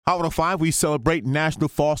Hot 105, we celebrate National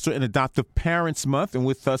Foster and Adoptive Parents Month, and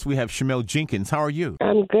with us we have Shamele Jenkins. How are you?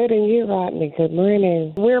 I'm good, and you, Rodney? Good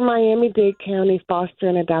morning. We're Miami-Dade County Foster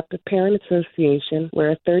and Adoptive Parent Association.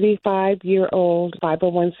 We're a 35-year-old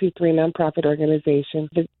 501c3 nonprofit organization.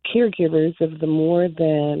 The caregivers of the more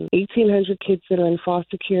than 1,800 kids that are in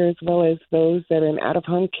foster care, as well as those that are in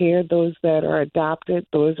out-of-home care, those that are adopted,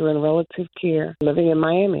 those who are in relative care, living in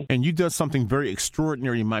Miami. And you did something very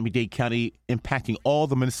extraordinary in Miami-Dade County, impacting all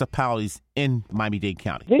the municipalities in Miami-Dade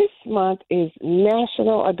County. This month is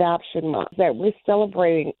National Adoption Month, that we're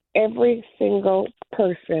celebrating every single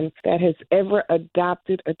person that has ever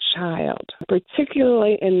adopted a child.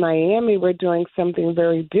 Particularly in Miami, we're doing something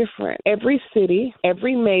very different. Every city,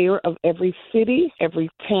 every mayor of every city, every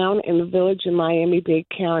town and village in Miami-Dade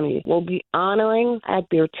County will be honoring at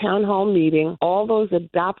their town hall meeting all those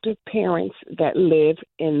adoptive parents that live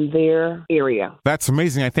in their area. That's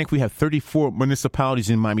amazing. I think we have 34 municipalities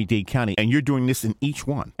in Miami-Dade County, and you're doing this in each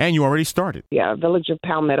one. And you already started. Yeah, Village of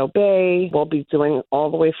Palmetto Bay. We'll be doing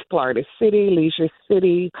all the way Florida City, Leisure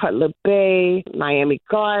City, Cutler Bay, Miami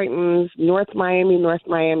Gardens, North Miami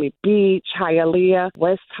Beach, Hialeah,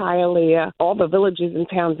 West Hialeah, all the villages and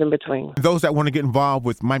towns in between. Those that want to get involved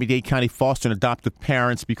with Miami-Dade County foster and adoptive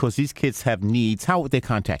parents because these kids have needs, how would they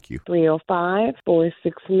contact you?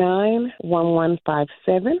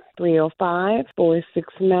 305-469-1157,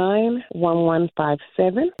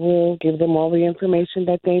 305-469-1157. We'll give them all the information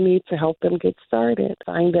that they need to help them get started.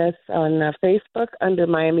 Find us on Facebook under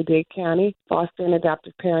Miami-Dade County Foster and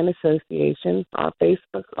Adoptive Parent Association. Our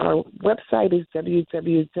website is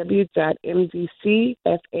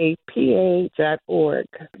www.mdcfapa.org.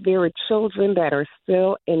 There are children that are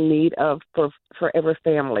still in need of forever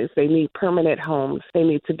families. They need permanent homes. They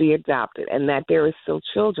need to be adopted, and that there are still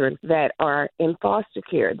children that are in foster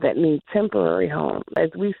care that need temporary homes. As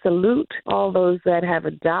we salute all those that have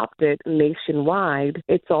adopted nationwide,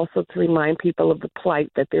 it's also to remind people of the plight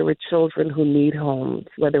that there are children who need homes,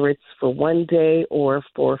 whether it's for one day or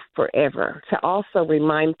for forever. To also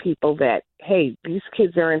remind people that, hey, these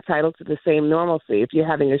kids are entitled to the same normalcy. If you're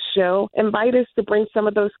having a show, invite us to bring some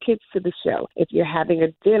of those kids to the show. If you're having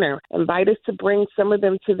a dinner, invite us to bring some of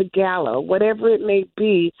them to the gala, whatever it may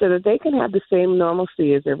be, so that they can have the same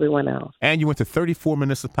normalcy as everyone else. And you went to 34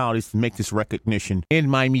 municipalities to make this recognition in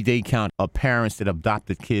Miami-Dade County of parents that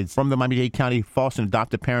adopted kids. From the Miami-Dade County Foster and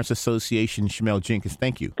Adoptive Parents Association, Shamele Jenkins,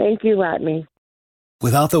 thank you. Thank you, Rodney.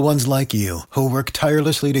 Without the ones like you, who work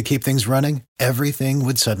tirelessly to keep things running, everything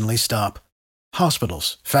would suddenly stop.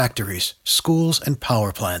 Hospitals, factories, schools, and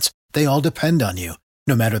power plants, they all depend on you.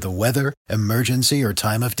 No matter the weather, emergency, or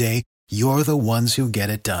time of day, you're the ones who get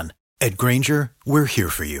it done. At Grainger, we're here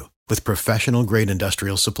for you with professional-grade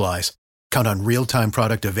industrial supplies. Count on real-time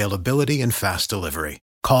product availability and fast delivery.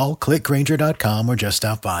 Call, click Grainger.com, or just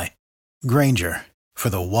stop by. Grainger, for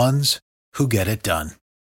the ones who get it done.